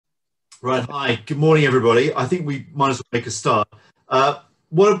Right. Hi. Good morning, everybody. I think we might as well make a start.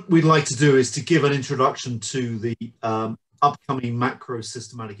 What we'd like to do is to give an introduction to the upcoming macro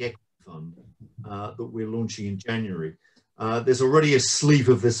systematic equity fund that we're launching in January. There's already a sleeve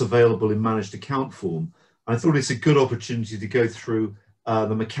of this available in managed account form. I thought it's a good opportunity to go through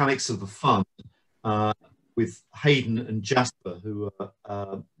the mechanics of the fund with Hayden and Jasper, who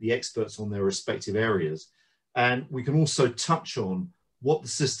are the experts on their respective areas. And we can also touch on what the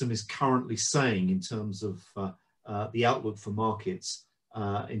system is currently saying in terms of the outlook for markets,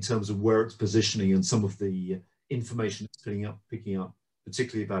 in terms of where it's positioning and some of the information it's picking up,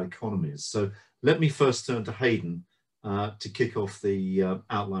 particularly about economies. So let me first turn to Hayden to kick off the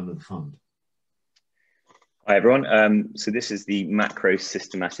outline of the fund. Hi everyone. So this is the Macro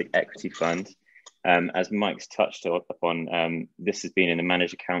Systematic Equity Fund. As Mike's touched upon, this has been in a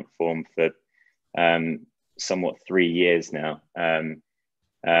managed account form for somewhat 3 years now.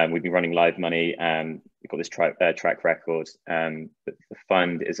 We've been running live money. We've got this track record, but the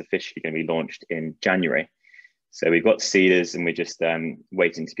fund is officially going to be launched in January. So we've got seeders and we're just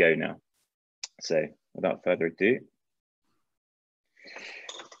waiting to go now. So without further ado,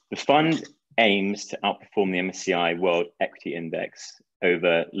 the fund aims to outperform the MSCI World Equity Index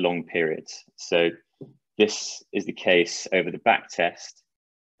over long periods. So this is the case over the back test,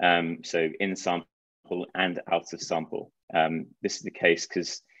 so in sample and out of sample. This is the case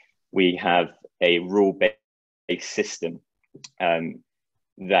because we have a rule-based system.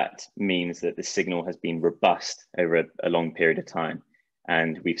 That means that the signal has been robust over a long period of time,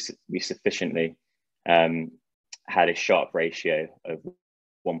 and we've sufficiently had a Sharpe ratio of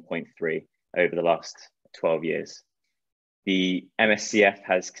 1.3 over the last 12 years. The MSCF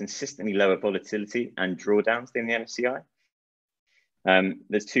has consistently lower volatility and drawdowns than the MSCI.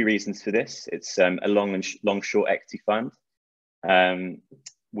 There's 2 reasons for this. It's a long short equity fund.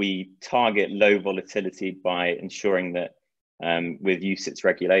 We target low volatility by ensuring that with UCITS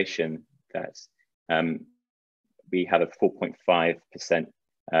regulation that we have a 4.5%,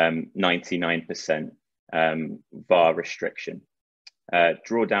 99% VAR restriction.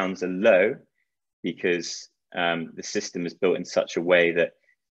 Drawdowns are low because the system is built in such a way that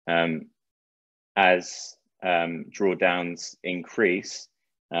as drawdowns increase,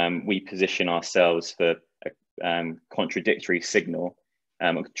 we position ourselves for a contradictory signal,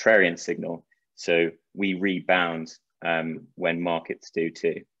 a contrarian signal, so we rebound when markets do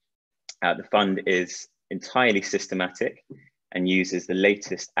too. The fund is entirely systematic and uses the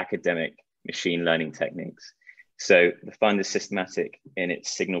latest academic machine learning techniques. So the fund is systematic in its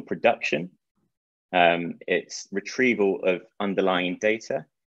signal production, its retrieval of underlying data,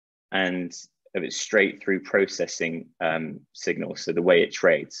 and of its straight through processing signals, so the way it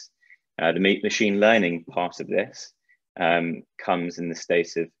trades. The machine learning part of this comes in the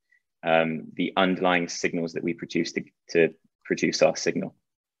state of the underlying signals that we produce to produce our signal.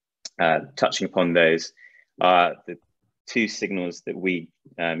 Touching upon those, the 2 signals that we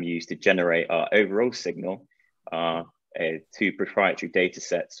use to generate our overall signal are 2 proprietary data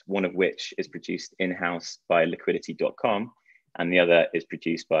sets, one of which is produced in-house by liquidity.com, and the other is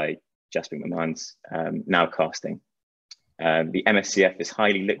produced by Jasper McMahon's nowcasting. The MSCF is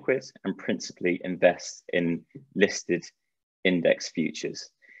highly liquid and principally invests in listed index futures.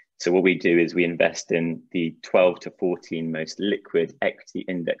 So what we do is we invest in the 12 to 14 most liquid equity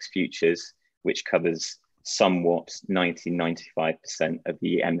index futures, which covers somewhat 90–95% of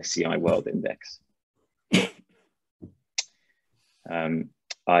the MSCI World Index.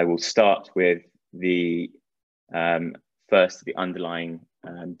 I will start with the first of the underlying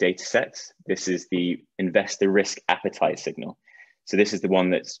data sets. This is the investor risk appetite signal. So this is the one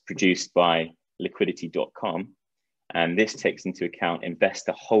that's produced by liquidity.com. And this takes into account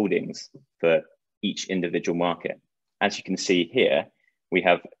investor holdings for each individual market. As you can see here, we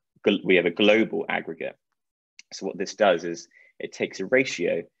have a global aggregate. So what this does is it takes a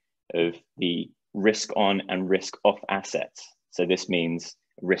ratio of the risk on and risk off assets. So this means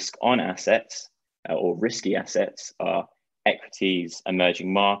risk on assets or risky assets are equities,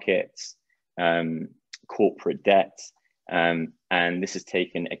 emerging markets, corporate debt, and this is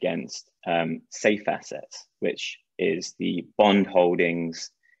taken against safe assets, which is the bond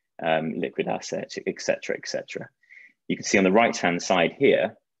holdings, liquid assets, etc., etc. You can see on the right-hand side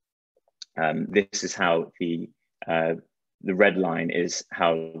here, this is how the red line is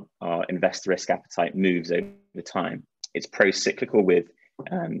how our investor risk appetite moves over time. It's pro-cyclical with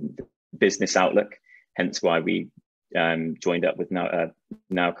the business outlook, hence why we joined up with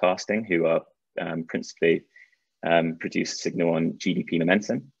nowcasting, who are principally produce a signal on GDP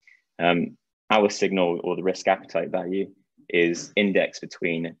momentum. Our signal, or the risk appetite value, is indexed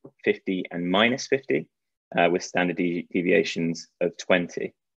between 50 and minus 50, with standard deviations of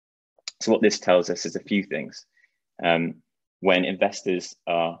 20. So what this tells us is a few things. When investors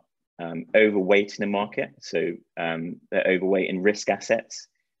are overweight in a market, so they're overweight in risk assets,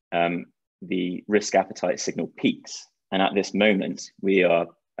 the risk appetite signal peaks. And at this moment, we are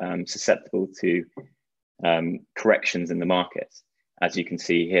susceptible to corrections in the market, as you can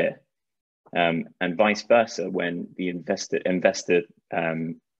see here. And vice versa, when the investors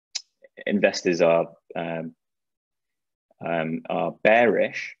are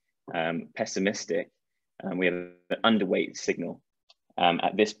bearish, pessimistic, we have an underweight signal.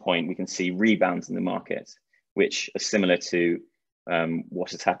 At this point, we can see rebounds in the market, which are similar to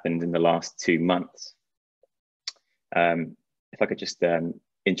what has happened in the last 2 months. If I could just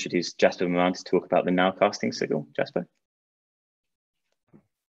introduce Jasper Maman to talk about the nowcasting signal. Jasper.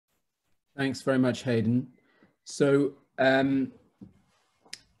 Thanks very much, Hayden. So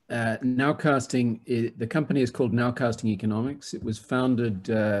nowcasting, the company is called Nowcasting Economics. It was founded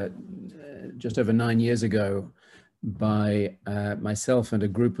just over 9 years ago by myself and a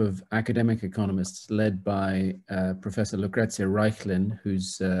group of academic economists led by Professor Lucrezia Reichlin,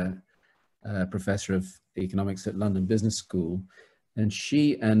 who's a professor of economics at London Business School. And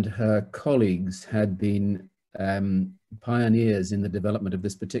she and her colleagues had been pioneers in the development of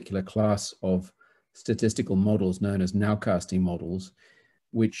this particular class of statistical models known as nowcasting models,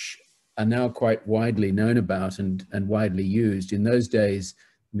 which are now quite widely known about and widely used. In those days,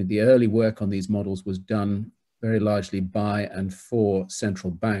 I mean, the early work on these models was done very largely by and for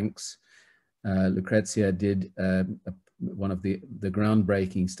central banks. Lucrezia did one of the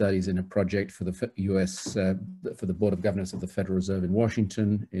groundbreaking studies in a project for the US, for the Board of Governors of the Federal Reserve in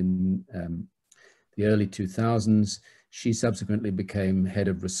Washington in the early 2000s. She subsequently became head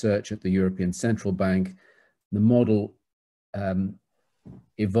of research at the European Central Bank. The model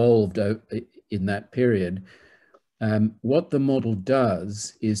evolved in that period. What the model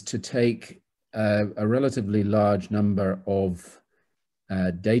does is to take a relatively large number of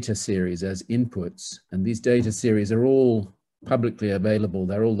data series as inputs, and these data series are all publicly available.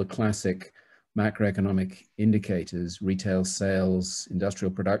 They're all the classic macroeconomic indicators: retail sales,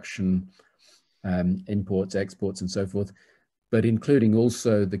 industrial production, imports, exports, and so forth, but including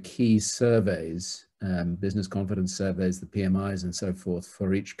also the key surveys, business confidence surveys, the PMIs, and so forth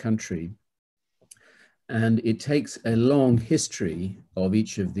for each country. And it takes a long history of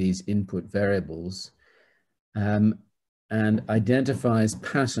each of these input variables and identifies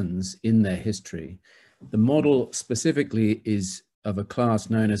patterns in their history. The model specifically is of a class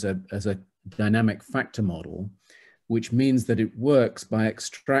known as a dynamic factor model, which means that it works by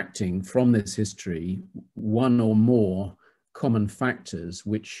extracting from this history one or more common factors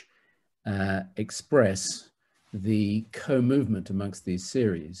which express the co-movement amongst these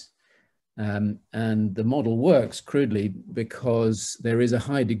series. And the model works crudely because there is a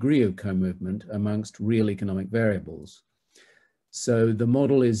high degree of co-movement amongst real economic variables. So the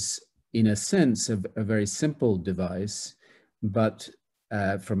model is, in a sense, a very simple device, but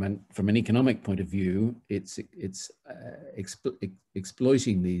from an economic point of view, it's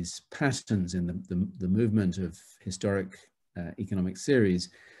exploiting these patterns in the movement of historic economic series.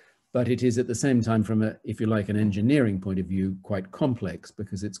 But it is at the same time, from a, if you like, an engineering point of view, quite complex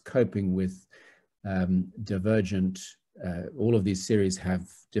because it's coping with divergent, all of these series have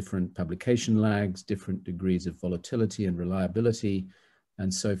different publication lags, different degrees of volatility and reliability,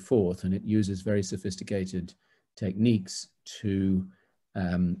 and so forth. And it uses very sophisticated techniques to,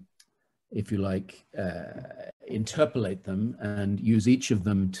 if you like, interpolate them and use each of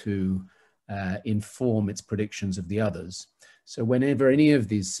them to inform its predictions of the others. So whenever any of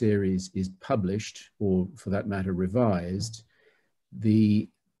these series is published, or for that matter revised, the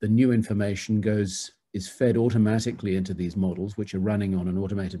new information is fed automatically into these models, which are running on an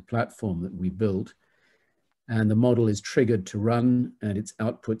automated platform that we built. And the model is triggered to run, and its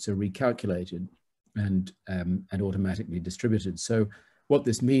outputs are recalculated and automatically distributed. So what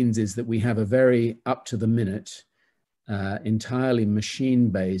this means is that we have a very up-to-the-minute, entirely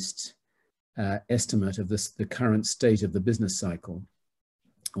machine-based estimate of the current state of the business cycle,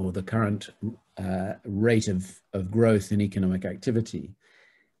 or the current rate of growth in economic activity.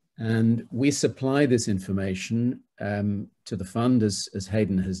 And we supply this information to the fund, as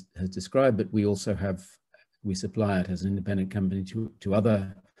Hayden has described, but we also we supply it as an independent company to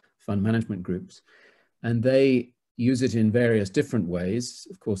other fund management groups. And they use it in various different ways.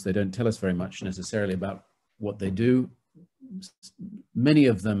 Of course, they don't tell us very much necessarily about what they do. Many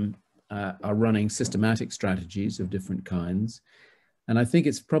of them are running systematic strategies of different kinds. And I think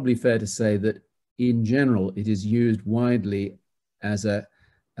it's probably fair to say that in general, it is used widely as a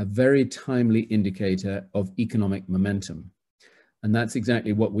very timely indicator of economic momentum. And that's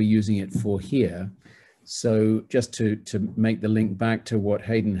exactly what we're using it for here. So just to make the link back to what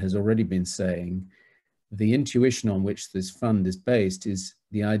Hayden has already been saying, the intuition on which this fund is based is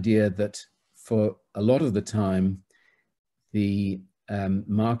the idea that for a lot of the time, the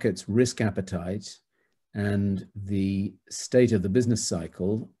market's risk appetite and the state of the business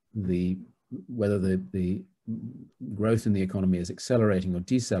cycle, whether the growth in the economy is accelerating or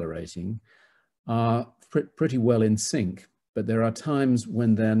decelerating, are pretty well in sync. But there are times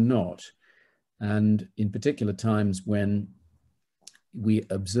when they're not. And in particular times when we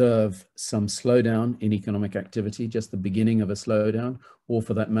observe some slowdown in economic activity, just the beginning of a slowdown, or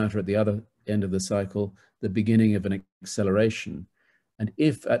for that matter, at the other end of the cycle, the beginning of an acceleration. And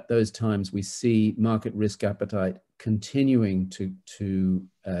if at those times we see market risk appetite continuing to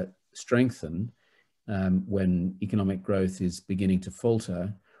strengthen when economic growth is beginning to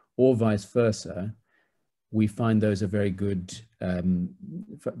falter, or vice versa, we find those a very good,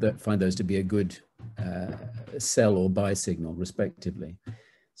 find those to be a good sell or buy signal, respectively.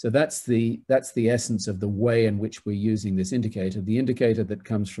 So that's the essence of the way in which we're using this indicator. The indicator that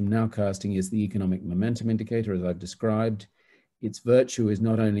comes from nowcasting is the economic momentum indicator, as I've described. Its virtue is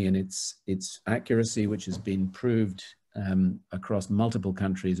not only in its accuracy, which has been proved across multiple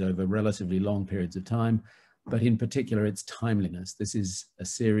countries over relatively long periods of time, but in particular its timeliness. This is a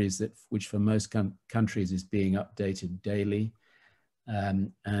series which for most countries is being updated daily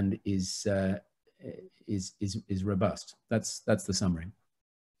and is robust. That's the summary.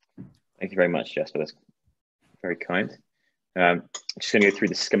 Thank you very much, Jasper. That's very kind. I'm just going to go through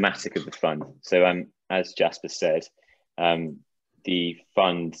the schematic of the fund. So as Jasper said, the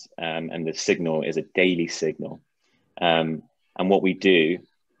fund and the signal is a daily signal. And what we do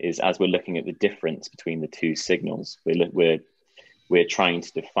is, as we're looking at the difference between the two signals, we're trying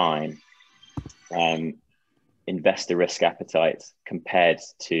to define investor risk appetite compared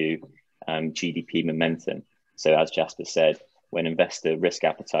to GDP momentum. So as Jasper said, when investor risk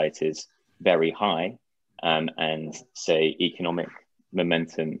appetite is very high and say economic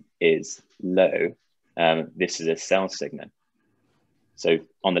momentum is low, this is a sell signal. So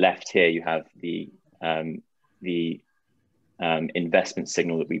on the left here, you have the investment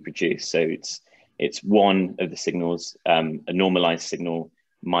signal that we produce. So it's one of the signals, a normalized signal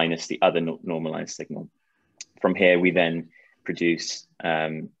minus the other normalized signal. From here, we then produce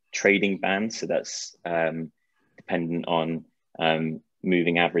trading bands. So that's dependent on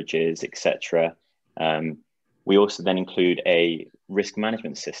moving averages, etc. We also then include a risk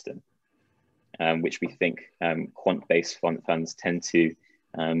management system, which we think quant-based funds tend to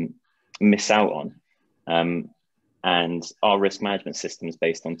miss out on. And our risk management system is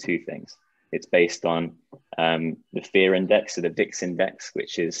based on two things. It's based on the fear index, so the VIX index,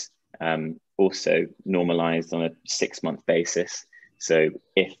 which is also normalized on a 6-month basis. So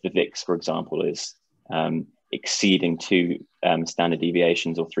if the VIX, for example, is exceeding 2 standard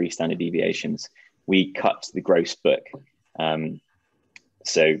deviations or 3 standard deviations, we cut the gross book.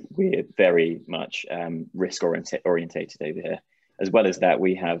 So we're very much risk orientated over here. As well as that,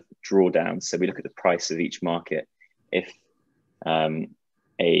 we have drawdowns. So we look at the price of each market. If a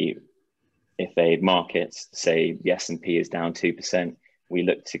market, say the S&P is down 2%, we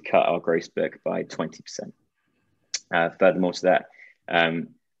look to cut our gross book by 20%. Furthermore to that,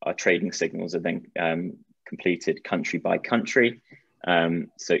 our trading signals are then completed country by country.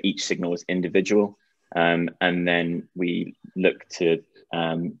 So each signal is individual. And then we look to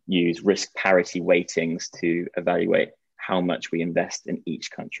use risk parity weightings to evaluate how much we invest in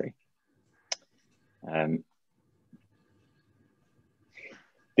each country.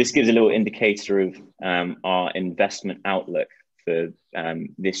 This gives a little indicator of our investment outlook for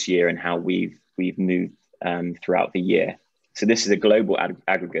this year and how we've moved throughout the year. So this is a global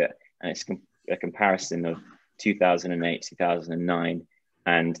aggregate, and it's a comparison of 2008, 2009,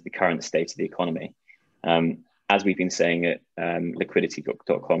 and the current state of the economy. As we've been saying at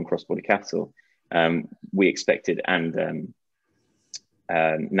liquidity.com cross-border capital, we expected, and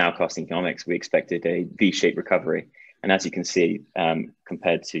nowcasting economics, we expected a V-shaped recovery. And as you can see,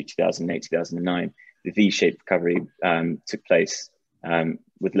 compared to 2008, 2009, the V-shaped recovery took place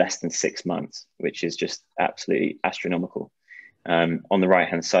with less than 6 months, which is just absolutely astronomical. On the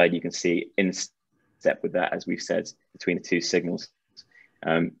right-hand side, you can see in step with that, as we've said, between the two signals,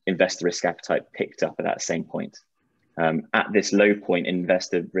 investor risk appetite picked up at that same point. At this low point in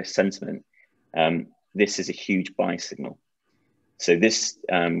investor risk sentiment, this is a huge buy signal. So this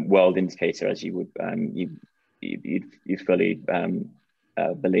world indicator, as you would you fully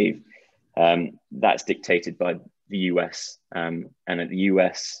believe, That's dictated by the US, and at the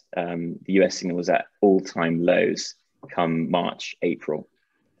US signal was at all-time lows come March, April.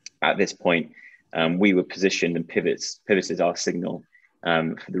 At this point, we were positioned and pivoted our signal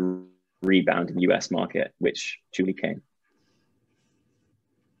for the rebound in the US market, which truly came.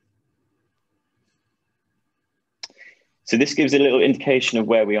 So this gives a little indication of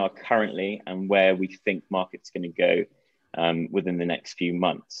where we are currently and where we think market's going to go within the next few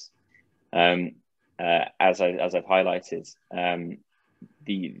months. As I've highlighted,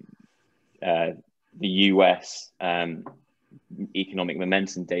 the US economic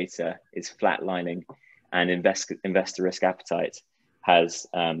momentum data is flatlining, and investor risk appetite has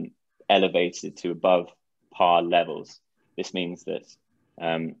elevated to above par levels. This means that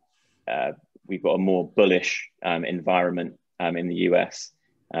we've got a more bullish environment in the US,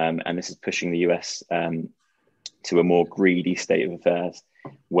 and this is pushing the US to a more greedy state of affairs,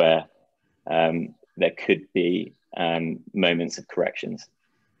 where there could be moments of corrections.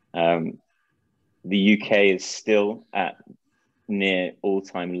 The UK is still at near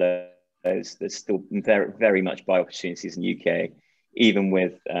all-time lows. There's still very, very much buy opportunities in the UK, even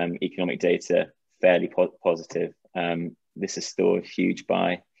with economic data fairly positive. This is still a huge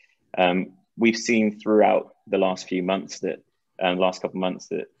buy. We've seen throughout the last few months that last couple of months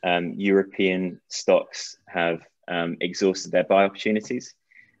that European stocks have exhausted their buy opportunities.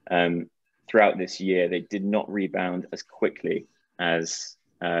 Throughout this year, they did not rebound as quickly as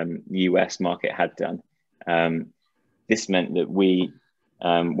the US market had done. This meant that we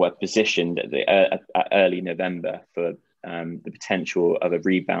were positioned at early November for the potential of a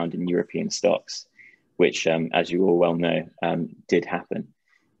rebound in European stocks, which, as you all well know, did happen.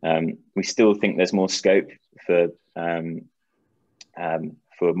 We still think there's more scope for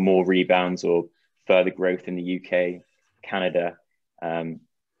more rebounds or further growth in the UK, Canada,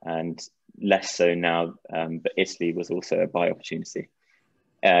 and less so now, but Italy was also a buy opportunity.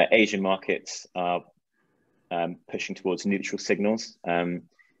 Asian markets are pushing towards neutral signals.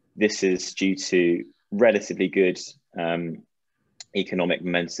 This is due to relatively good economic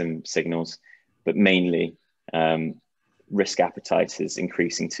momentum signals, but mainly risk appetite is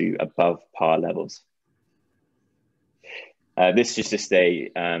increasing to above par levels. This is just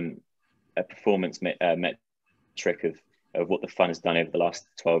a performance metric of what the fund has done over the last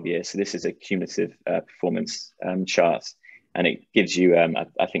 12 years. So this is a cumulative performance chart, and it gives you,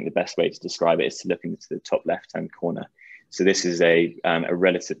 I think the best way to describe it is to look into the top left-hand corner. So this is a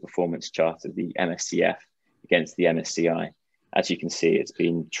relative performance chart of the MSCF against the MSCI. As you can see, it's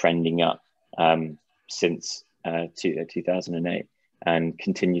been trending up since 2008 and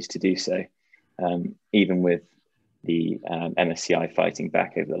continues to do so, even with the MSCI fighting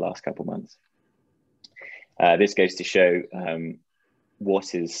back over the last couple of months. This goes to show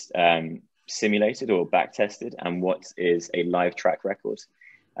what is simulated or back tested and what is a live track record.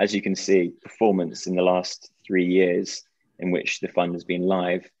 As you can see, performance in the last 3 years in which the fund has been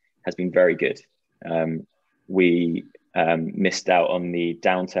live has been very good. We missed out on the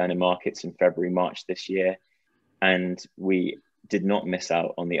downturn in markets in February, March this year, and we did not miss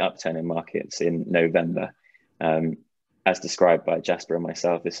out on the upturn in markets in November. As described by Jasper and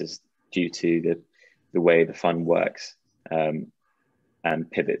myself, this is due to the way the fund works and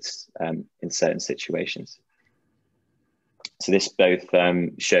pivots in certain situations. So this both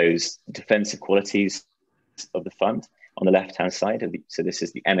shows defensive qualities of the fund on the left-hand side. So this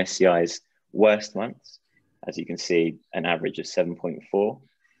is the MSCI's worst months. As you can see, an average of 7.4,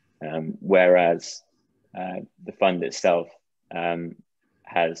 whereas the fund itself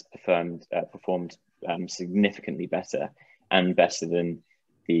has performed significantly better and better than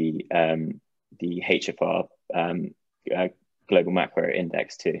the HFR Global Macro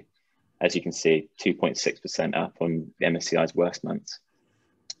Index too. As you can see, 2.6% up on the MSCI's worst months.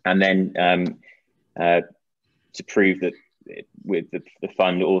 And then to prove that with the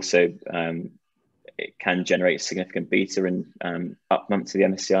fund also it can generate significant beta in up months of the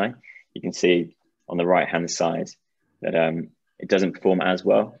MSCI, you can see on the right-hand side that it doesn't perform as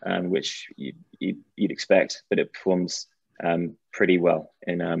well, which you'd expect, but it performs pretty well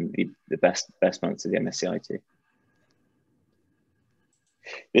in the best months of the MSCI too.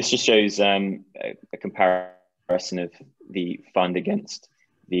 This just shows a comparison of the fund against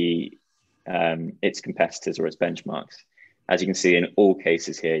its competitors or its benchmarks. As you can see, in all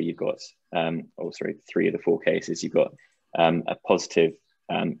cases here, you've got, 3 of the 4 cases, you've got a positive,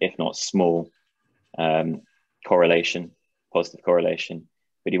 if not small, positive correlation,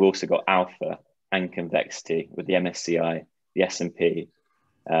 but you've also got alpha and convexity with the MSCI, the S&P,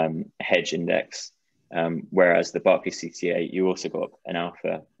 hedge index, Whereas the Barclays CTA, you also got an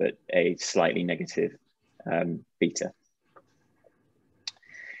alpha, but a slightly negative beta.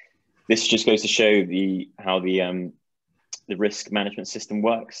 This just goes to show how the risk management system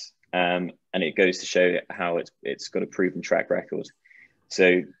works, and it goes to show how it's got a proven track record.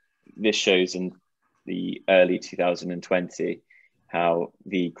 So this shows in the early 2020 how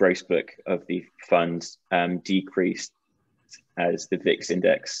the gross book of the fund decreased as the VIX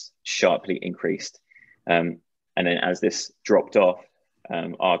index sharply increased. And then as this dropped off,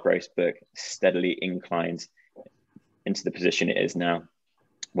 our gross book steadily inclined into the position it is now,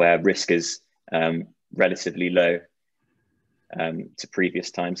 where risk is relatively low to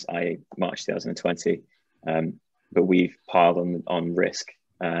previous times, i.e. March 2020. But we've piled on risk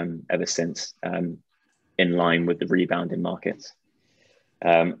ever since, in line with the rebound in markets.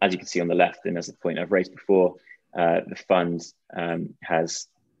 As you can see on the left, and as the point I've raised before, the fund has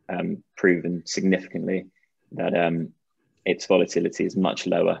proven significantly that its volatility is much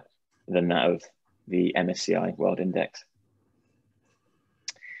lower than that of the MSCI World Index.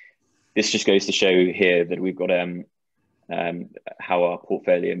 This just goes to show here that we've got how our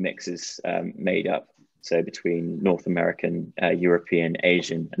portfolio mix is made up. So between North American, European,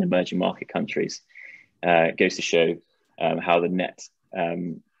 Asian, and emerging market countries. It goes to show how the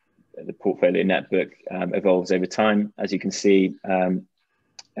portfolio net book evolves over time. As you can see,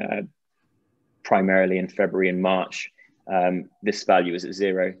 primarily in February and March, this value is at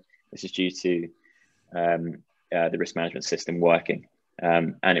 0. This is due to the risk management system working,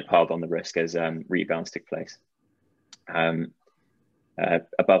 and it piled on the risk as rebounds took place.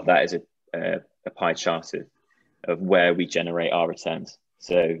 Above that is a pie chart of where we generate our returns.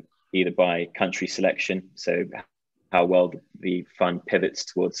 So either by country selection, so how well the fund pivots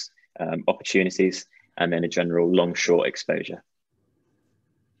towards opportunities, and then a general long-short exposure.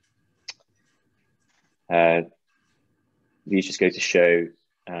 These just go to show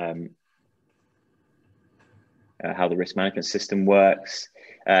how the risk management system works.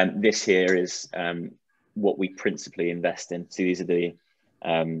 This here is what we principally invest in. So these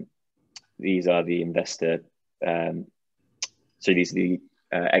are the investor. So these are the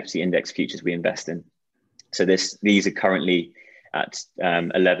equity index futures we invest in. So these are currently at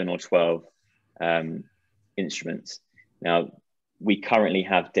 11 or 12 instruments. Now, we currently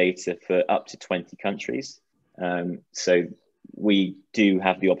have data for up to 20 countries. So we do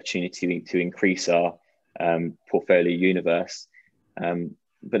have the opportunity to increase our portfolio universe. But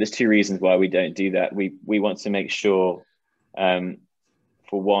there's 2 reasons why we don't do that. We want to make sure, for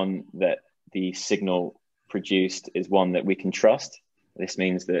one, that the signal produced is one that we can trust. This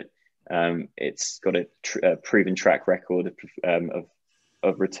means that it's got a proven track record of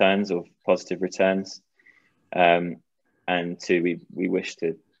returns, of positive returns. And 2, we wish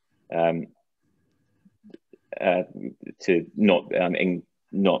to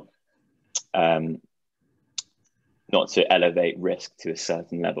not to elevate risk to a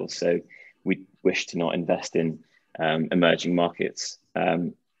certain level. So we wish to not invest in emerging markets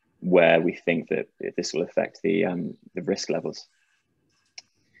where we think that this will affect the risk levels.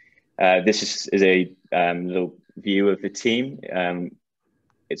 This is a little view of the team.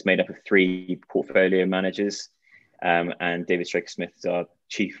 It's made up of 3 portfolio managers, and David Straker-Smith is our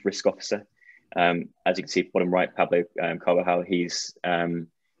Chief Risk Officer. As you can see, bottom right, Pablo Carvajal, he's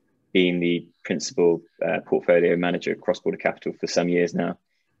been the principal portfolio manager at Cross Border Capital for some years now,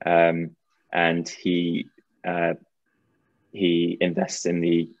 and he invests in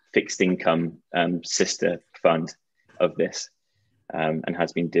the fixed income sister fund of this, and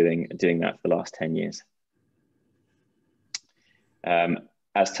has been doing that for the last 10 years.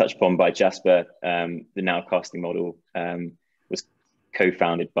 As touched upon by Jasper, the nowcasting model was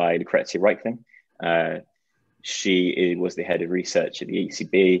co-founded by Lucrezia Reichling. She was the head of research at the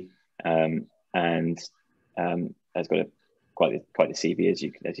ECB, and has got quite the CV as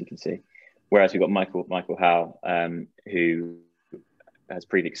you can see. Whereas we've got Michael Howe, who has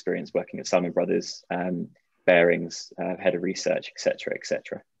previous experience working at Salmon Brothers, Barings, head of research, etc.,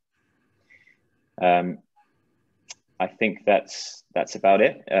 etc. I think that's about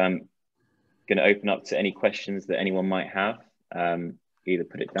it. Going to open up to any questions that anyone might have. Either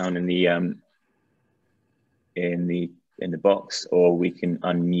put it down in the box, or we can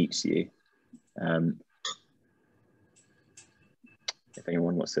unmute you. If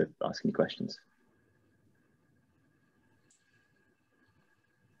anyone wants to ask any questions.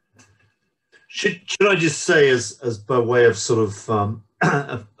 Should I just say, as by way of sort of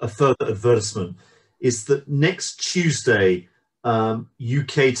a further advertisement, is that next Tuesday,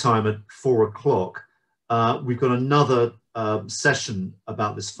 UK time at 4 o'clock, we've got another session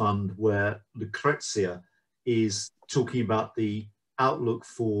about this fund where Lucrezia is talking about the outlook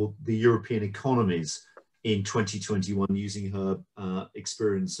for the European economies in 2021, using her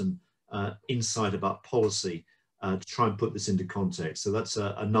experience and insight about policy to try and put this into context. So that's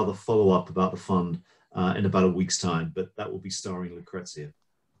another follow-up about the fund in about a week's time, but that will be starring Lucrezia.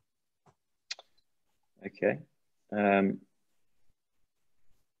 Okay. Can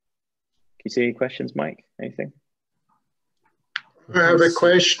you see any questions, Mike? Anything? I have a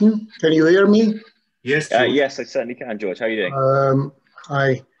question. Can you hear me? Yes, yes, I certainly can, George. How are you doing?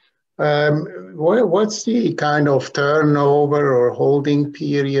 Hi. What's the kind of turnover or holding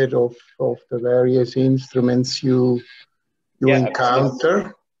period of the various instruments you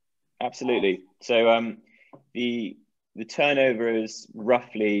encounter? Absolutely. So the turnover is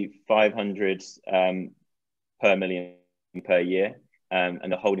roughly 500 per million per year,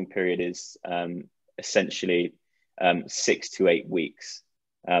 and the holding period is essentially 6 to 8 weeks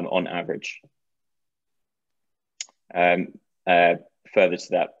on average. Further to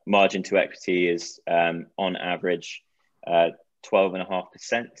that, margin to equity is on average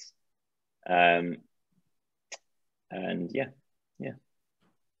 12.5%. And yeah.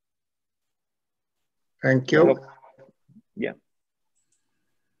 Thank you. Yeah.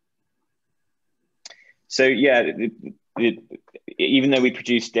 So yeah, even though we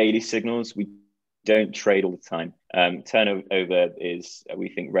produce daily signals, we don't trade all the time. Turnover is, we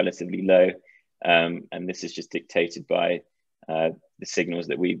think, relatively low, and this is just dictated by the signals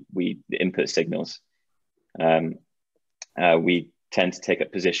that the input signals. We tend to take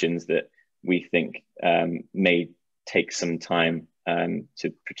up positions that we think may take some time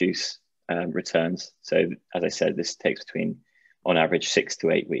to produce returns. So as I said, this takes between, on average, 6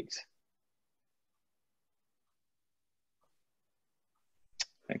 to 8 weeks.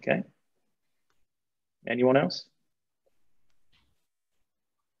 Okay. Anyone else?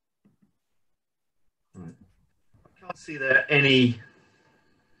 Right. I can't see there any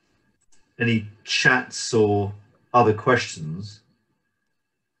chats or other questions.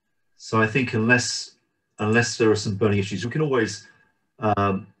 So I think unless there are some burning issues, we can always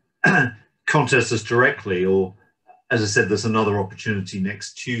contact us directly, or as I said, there's another opportunity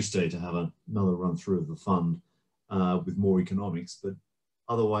next Tuesday to have another run through of the fund with more economics. But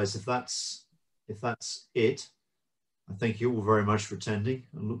otherwise, if that's it, I thank you all very much for attending,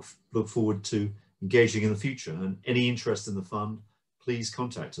 and look forward to engaging in the future. And any interest in the fund, please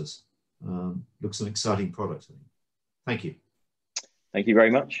contact us. Looks an exciting product. Thank you. Thank you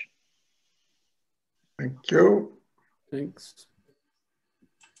very much. Thank you. Thanks.